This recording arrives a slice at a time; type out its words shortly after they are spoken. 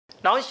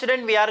Now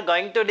student, we are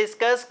going to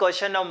discuss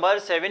question number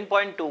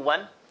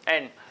 7.21,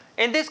 and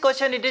in this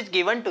question it is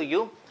given to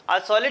you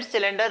a solid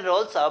cylinder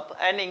rolls up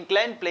an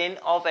inclined plane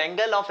of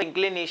angle of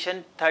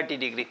inclination 30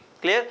 degree.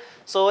 Clear?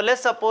 So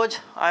let's suppose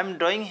I am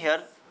drawing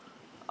here,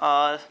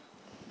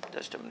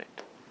 just a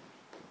minute.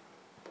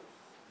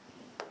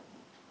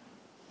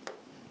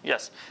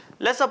 Yes,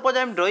 let's suppose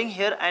I am drawing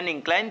here an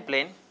inclined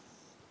plane.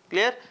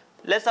 Clear?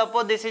 Let's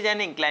suppose this is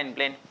an inclined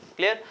plane.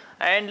 Clear?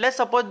 And let's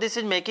suppose this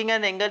is making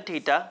an angle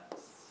theta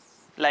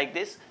like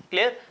this.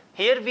 Clear?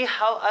 Here we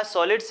have a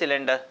solid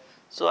cylinder.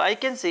 So I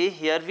can see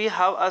here we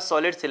have a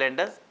solid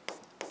cylinder.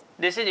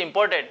 This is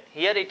important.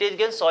 Here it is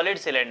given solid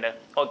cylinder.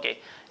 Okay.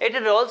 It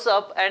rolls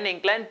up an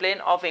inclined plane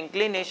of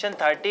inclination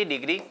 30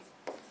 degree.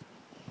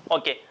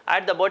 Okay.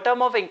 At the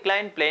bottom of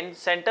inclined plane,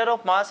 center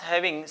of mass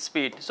having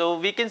speed. So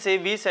we can say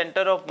V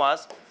center of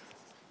mass.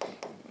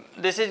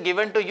 This is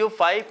given to you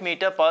 5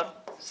 meter per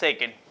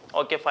second.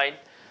 Okay, fine.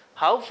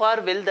 How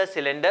far will the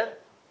cylinder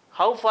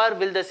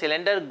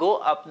go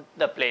up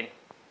the plane?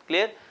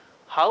 Clear?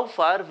 How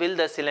far will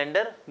the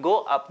cylinder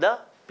go up the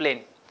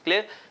plane?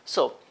 Clear?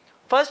 So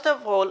first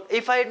of all,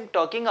 if I am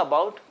talking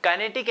about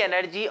kinetic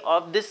energy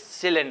of this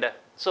cylinder,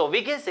 so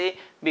we can say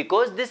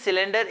because this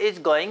cylinder is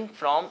going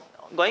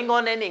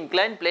on an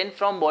inclined plane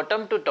from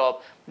bottom to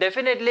top,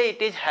 definitely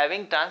it is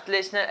having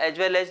translational as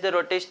well as the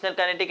rotational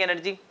kinetic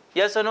energy.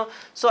 Yes or no?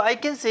 So I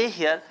can say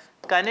here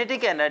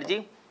kinetic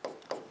energy,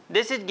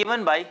 this is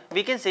given by,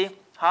 we can say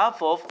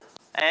half of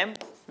m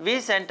v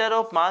center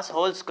of mass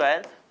whole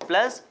square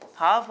plus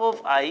half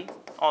of I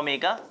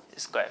omega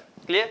square.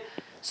 Clear?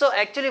 So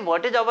actually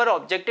what is our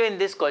objective in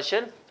this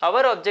question?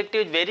 Our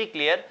objective is very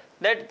clear,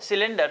 that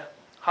cylinder,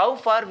 how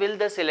far will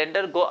the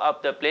cylinder go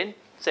up the plane?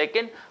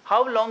 Second,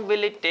 how long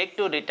will it take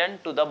to return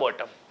to the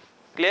bottom?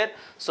 Clear?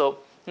 So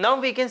now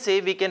we can say,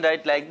 we can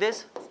write like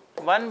this,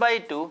 1 by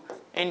 2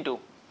 into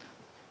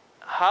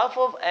half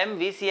of m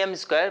VCM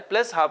square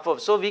plus half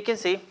of, so we can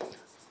say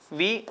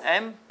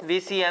Vm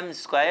VCM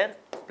square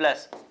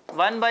plus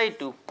 1 by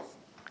 2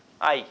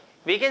 I.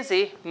 We can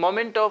say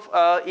moment of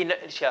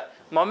inertia.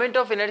 Moment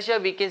of inertia,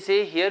 we can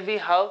say here we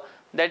have,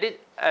 that is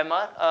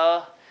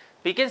Mr.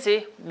 We can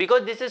say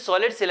because this is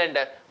solid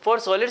cylinder, for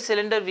solid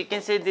cylinder we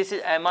can say this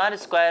is Mr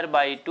square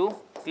by 2.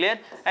 Clear?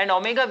 And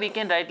omega we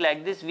can write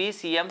like this,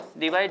 VCM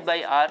divided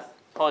by R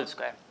whole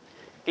square.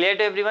 Clear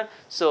to everyone?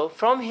 So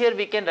from here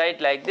we can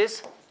write like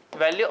this,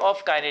 value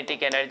of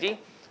kinetic energy,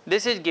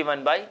 this is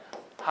given by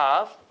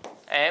half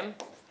m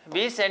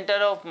v center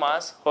of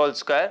mass whole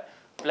square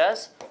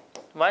plus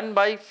 1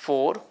 by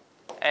 4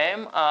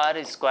 m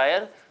r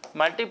square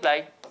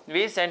multiply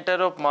v center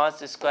of mass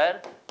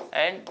square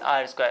and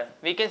r square.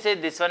 We can say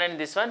this one and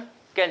this one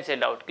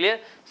cancelled out. Clear?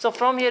 So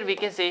from here we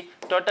can say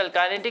total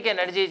kinetic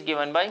energy is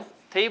given by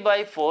 3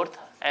 by 4th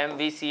m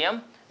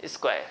VCM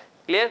square.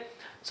 Clear?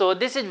 So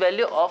this is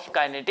value of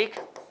kinetic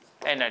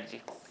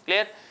energy.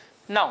 Clear?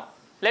 Now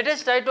let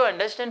us try to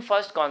understand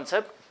first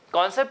concept.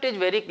 Concept is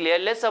very clear.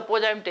 Let's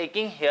suppose I am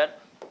taking here,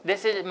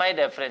 this is my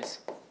reference.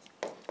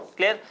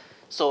 Clear?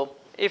 So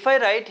if I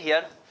write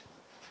here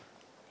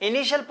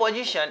initial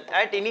position,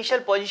 at initial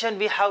position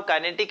we have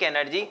kinetic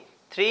energy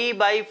 3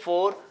 by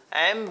 4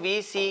 m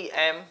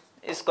VCM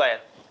square.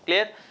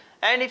 Clear?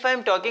 And if I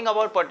am talking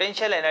about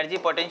potential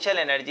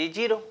energy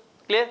 0.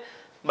 Clear?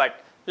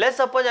 But let's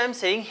suppose I am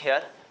saying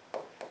here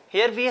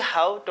we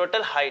have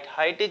total height.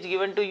 Height is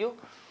given to you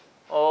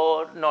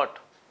or not?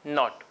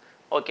 Not.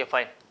 Okay,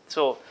 fine.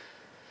 So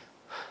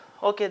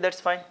okay, that's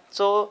fine.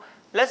 So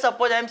let's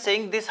suppose I am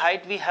saying this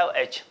height we have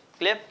h.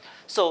 Clear?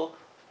 So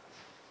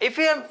if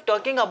we are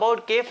talking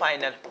about K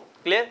final,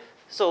 clear?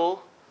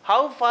 So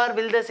how far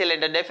will the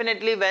cylinder?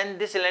 Definitely when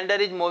the cylinder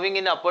is moving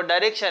in upward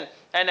direction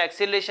and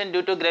acceleration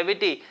due to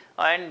gravity,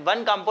 and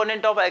one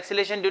component of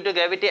acceleration due to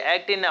gravity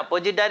act in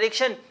opposite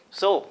direction,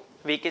 so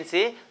we can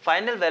say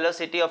final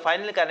velocity or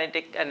final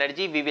kinetic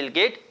energy we will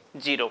get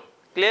 0.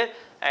 Clear?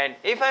 And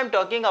if I am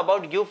talking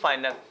about U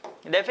final,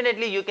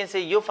 definitely you can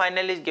say U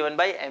final is given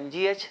by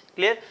mgh.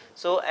 Clear?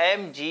 So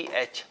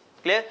mgh.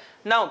 Clear?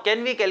 Now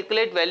can we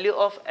calculate value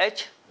of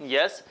h?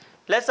 Yes.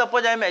 Let's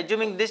suppose I am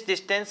assuming this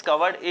distance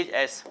covered is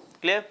s.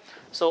 Clear?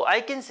 So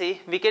I can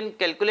say we can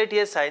calculate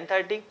here sin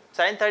 30.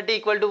 Sin 30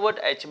 equal to what?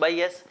 H by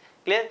s.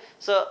 Clear?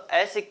 So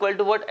s equal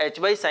to what?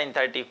 H by sin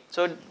 30.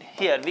 So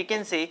here we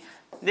can say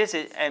this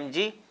is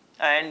mg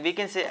and we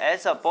can say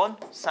s upon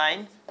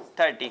sin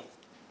 30.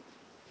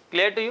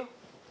 Clear to you?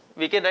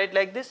 We can write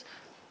like this,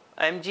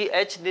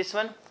 mgh this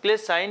one, clear,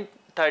 sin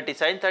 30.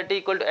 Sin 30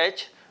 equal to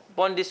h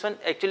upon this one.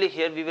 Actually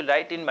here we will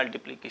write in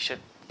multiplication.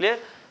 Clear?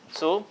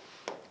 So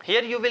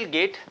here you will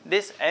get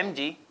this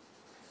mg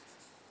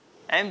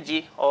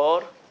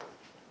or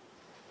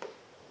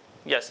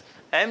yes,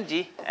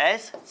 mg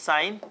as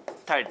sin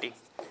 30.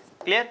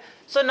 Clear?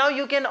 So now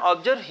you can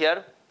observe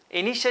here,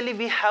 initially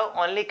we have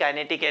only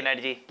kinetic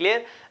energy.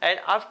 Clear? And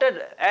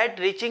after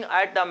reaching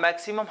at the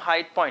maximum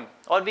height point,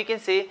 or we can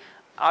say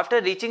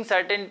after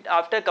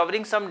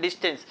covering some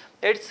distance,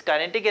 its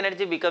kinetic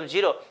energy becomes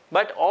 0.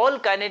 But all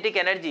kinetic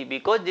energy,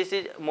 because this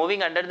is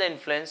moving under the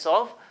influence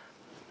of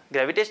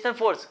gravitational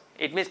force,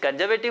 it means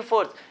conservative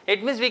force,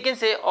 it means we can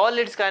say all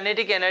its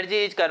kinetic energy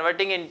is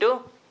converting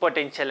into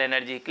potential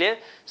energy. Clear?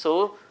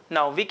 So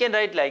now we can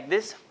write like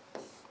this,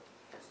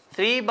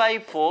 3 by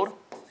 4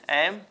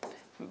 m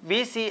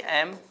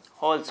VCM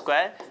whole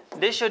square,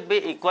 this should be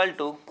equal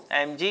to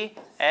mg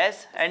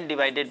s and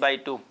divided by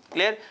 2.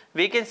 Clear?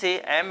 We can say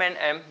m and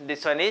m,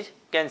 this one is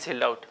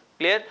cancelled out.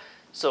 Clear?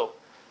 So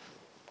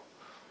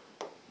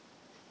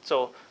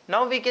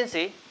now we can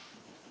say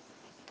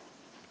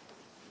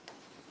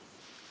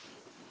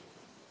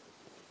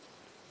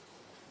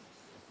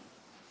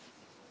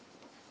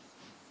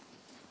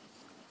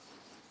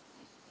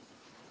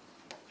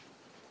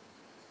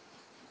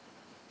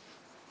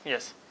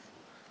yes.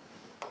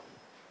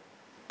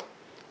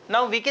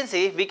 Now we can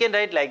say, we can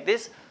write like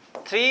this,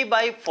 3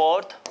 by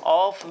 4th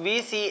of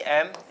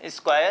VCM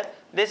square,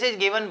 this is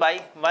given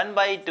by 1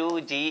 by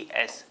 2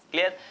 GS.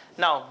 Clear?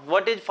 Now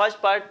what is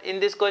first part in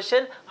this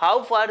question?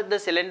 How far the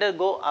cylinder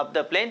go up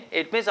the plane?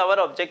 It means our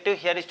objective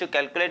here is to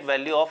calculate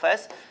value of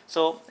S.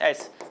 So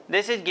S,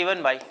 this is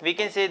given by, we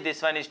can say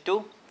this one is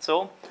 2.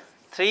 So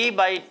 3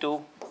 by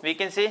 2, we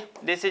can say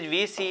this is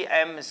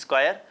VCM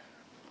square.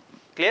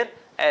 Clear?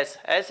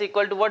 S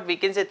equal to what? We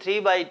can say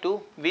 3 by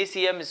 2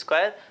 VCM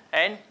square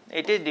and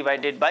it is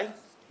divided by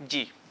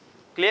G.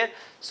 Clear?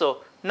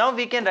 So now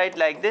we can write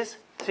like this,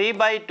 3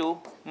 by 2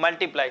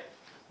 multiplied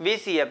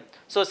VCM.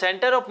 So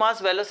center of mass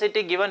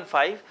velocity given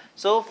 5.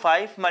 So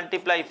 5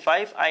 multiply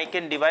 5, I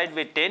can divide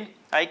with 10.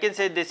 I can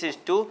say this is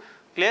 2.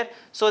 Clear?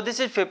 So this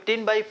is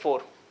 15 by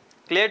 4.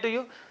 Clear to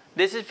you?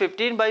 This is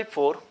 15 by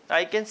 4.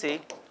 I can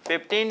say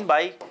 15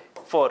 by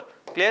 4.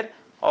 Clear?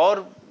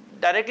 Or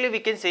directly we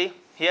can say,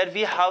 here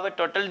we have a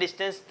total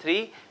distance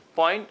we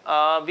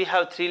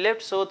have 3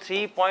 left, so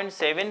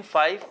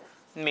 3.75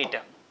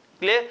 meter.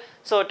 Clear?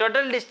 So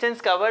total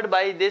distance covered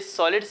by this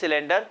solid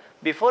cylinder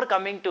before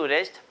coming to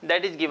rest,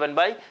 that is given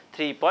by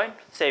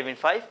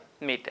 3.75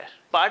 meter.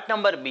 Part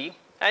number B,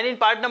 and in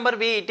part number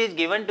B it is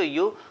given to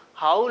you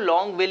how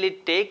long will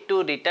it take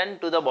to return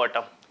to the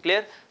bottom.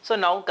 Clear? So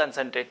now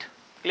concentrate.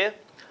 Clear?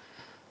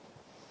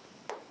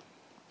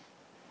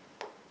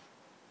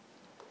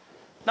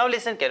 Now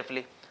listen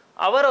carefully.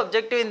 Our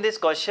objective in this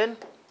question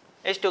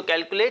is to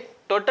calculate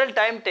total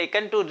time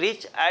taken to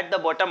reach at the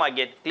bottom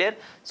again. Clear?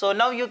 So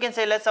now you can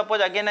say, let's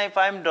suppose again if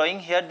I am drawing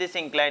here this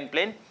inclined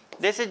plane,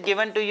 this is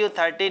given to you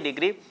 30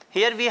 degree.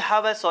 Here we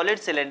have a solid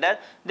cylinder.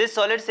 This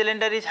solid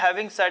cylinder is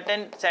having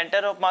certain center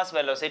of mass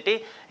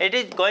velocity. It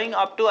is going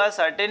up to a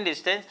certain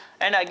distance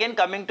and again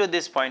coming to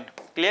this point.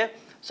 Clear?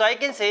 So I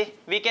can say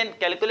we can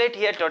calculate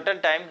here total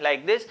time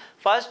like this.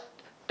 First,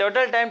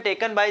 total time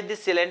taken by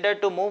this cylinder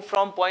to move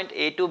from point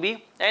A to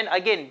B, and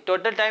again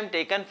total time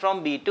taken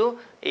from B to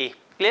A.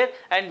 Clear?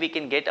 And we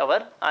can get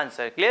our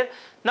answer. Clear?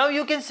 Now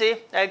you can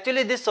say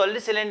actually this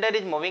solid cylinder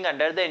is moving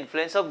under the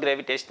influence of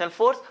gravitational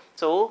force.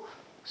 So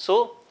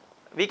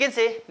we can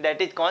say that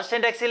is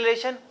constant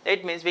acceleration.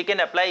 It means we can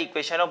apply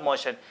equation of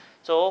motion.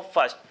 So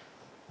first,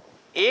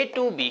 A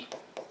to B,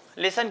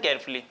 listen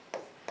carefully,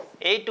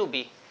 A to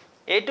B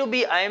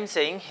I am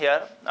saying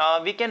here,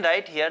 we can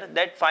write here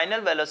that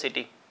final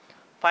velocity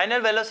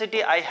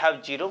I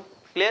have 0.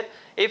 Clear?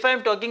 If I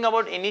am talking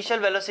about initial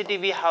velocity,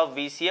 we have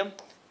VCM.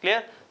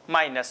 Clear?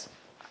 Minus,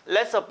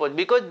 let's suppose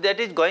because that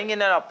is going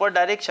in an upward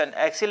direction,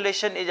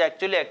 acceleration is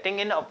actually acting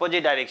in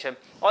opposite direction,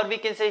 or we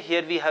can say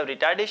here we have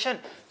retardation,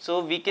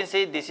 so we can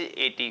say this is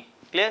AT.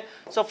 Clear?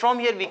 So from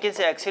here we can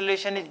say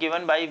acceleration is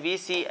given by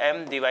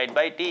VCM divided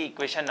by T,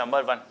 equation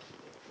number 1.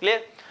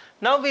 Clear?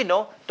 Now we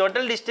know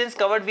total distance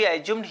covered, we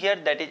assumed here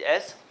that is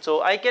S.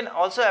 So I can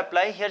also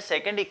apply here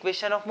second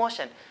equation of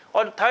motion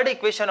or third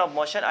equation of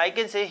motion. I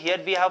can say here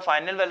we have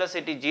final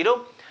velocity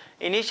 0,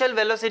 initial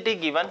velocity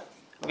given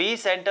V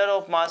center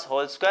of mass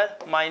whole square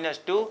minus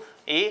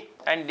 2A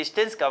and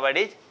distance covered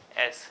is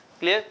S.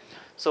 Clear?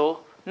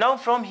 So now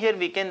from here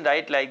we can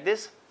write like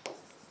this,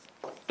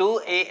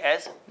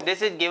 2AS,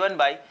 this is given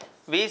by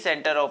V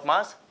center of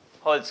mass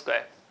whole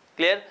square.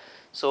 Clear?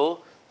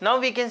 So now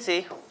we can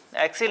say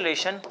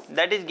acceleration,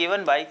 that is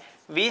given by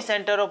V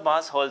center of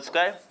mass whole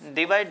square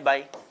divided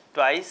by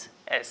twice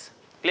S.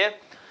 Clear?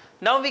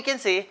 Now we can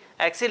say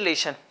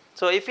acceleration.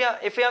 So if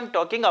I am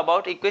talking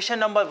about equation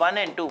number 1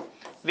 and 2,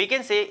 we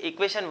can say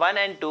equation 1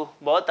 and 2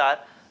 both are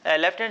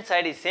left hand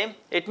side is same.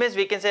 It means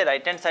we can say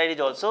right hand side is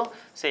also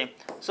same.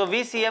 So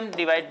VCM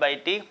divided by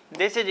T,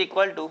 this is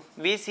equal to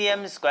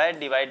VCM square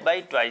divided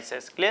by twice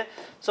S. Clear?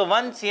 So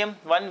 1 cm,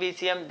 1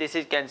 VCM, this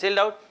is cancelled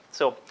out.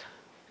 So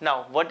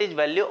now what is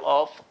value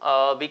of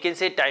we can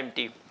say time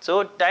T.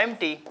 So time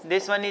T,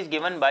 this one is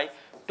given by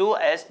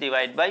 2S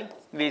divided by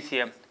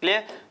VCM.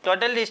 Clear?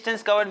 Total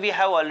distance covered we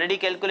have already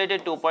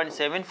calculated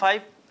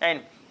 2.75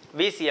 and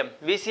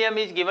VCM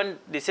is given,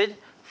 this is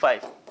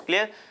 5.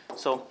 Clear?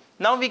 So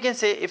now we can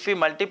say if we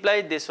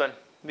multiply this one,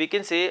 we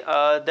can say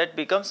that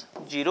becomes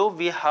 0,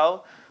 we have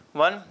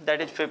 1,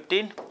 that is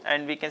 15,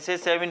 and we can say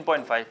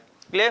 7.5.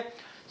 Clear?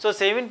 So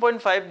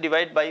 7.5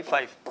 divided by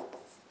 5.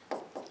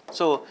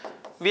 So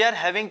we are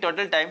having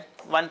total time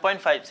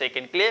 1.5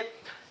 second. Clear?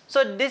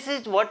 So this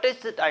is what is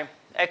the time.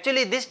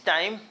 actually this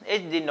time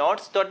is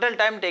denotes total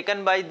time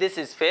taken by this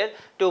sphere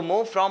to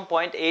move from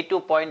point A to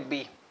point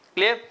B.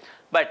 Clear?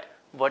 But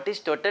what is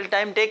total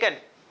time taken?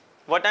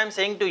 What I am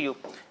saying to you,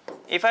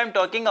 if I am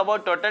talking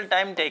about total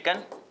time taken,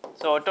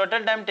 so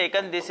total time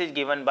taken, this is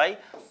given by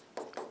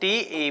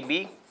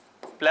TAB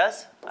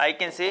plus I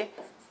can say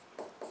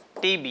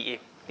TBA.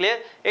 Clear?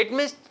 It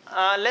means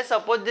let's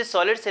suppose this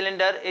solid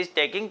cylinder is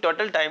taking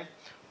total time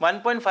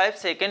 1.5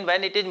 second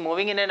when it is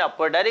moving in an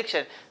upward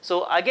direction.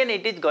 So again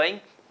it is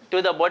going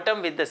to the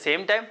bottom with the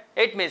same time.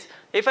 It means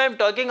if I am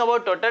talking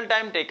about total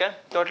time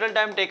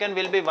taken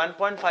will be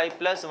 1.5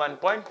 plus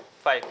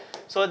 1.5.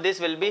 So this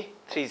will be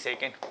 3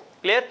 seconds.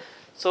 Clear?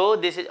 So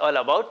this is all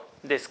about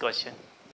this question.